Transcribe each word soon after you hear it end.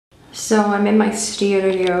So I'm in my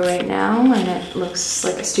studio right now and it looks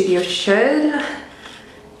like a studio should.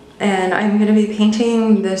 And I'm gonna be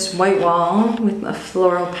painting this white wall with a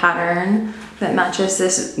floral pattern that matches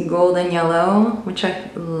this golden yellow, which I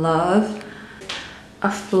love.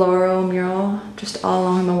 A floral mural just all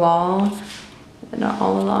along the wall and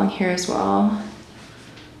all along here as well.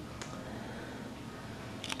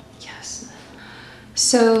 Yes.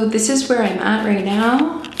 So this is where I'm at right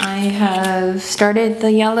now. I have started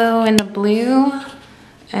the yellow and the blue,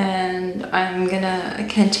 and I'm gonna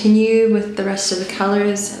continue with the rest of the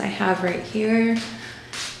colors that I have right here.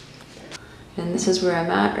 And this is where I'm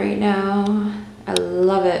at right now. I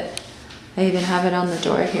love it. I even have it on the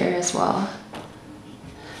door here as well.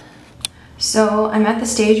 So I'm at the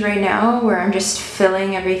stage right now where I'm just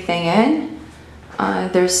filling everything in.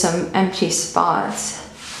 There's some empty spots.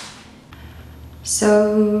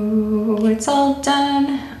 So it's all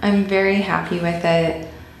done. I'm very happy with it.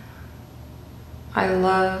 I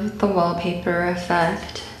love the wallpaper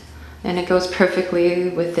effect, and it goes perfectly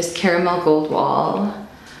with this caramel gold wall.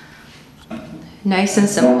 Nice and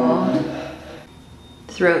simple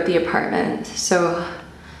throughout the apartment, so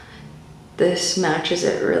this matches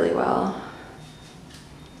it really well.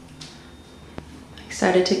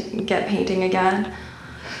 Excited to get painting again.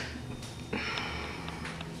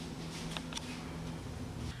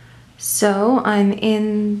 So I'm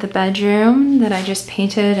in the bedroom that I just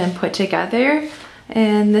painted and put together,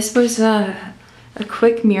 and this was a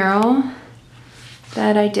quick mural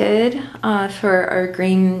that I did for our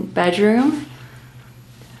green bedroom,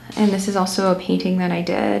 and this is also a painting that I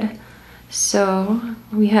did. So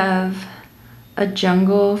we have a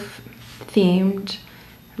jungle themed,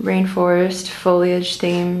 rainforest foliage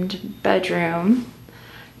themed bedroom.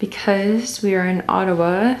 Because we are in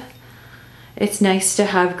Ottawa, it's nice to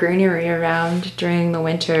have greenery around during the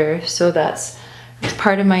winter, so that's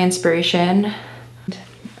part of my inspiration.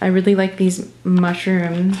 I really like these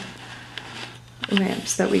mushroom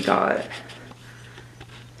lamps that we got.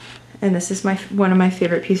 And this is one of my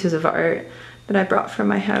favorite pieces of art that I brought from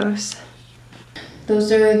my house.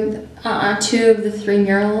 Those are 2 of the 3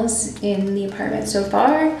 murals in the apartment so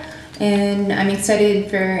far, and I'm excited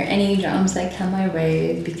for any jobs that come my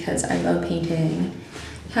way because I love painting.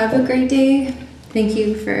 Have a great day. Thank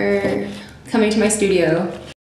you for coming to my studio.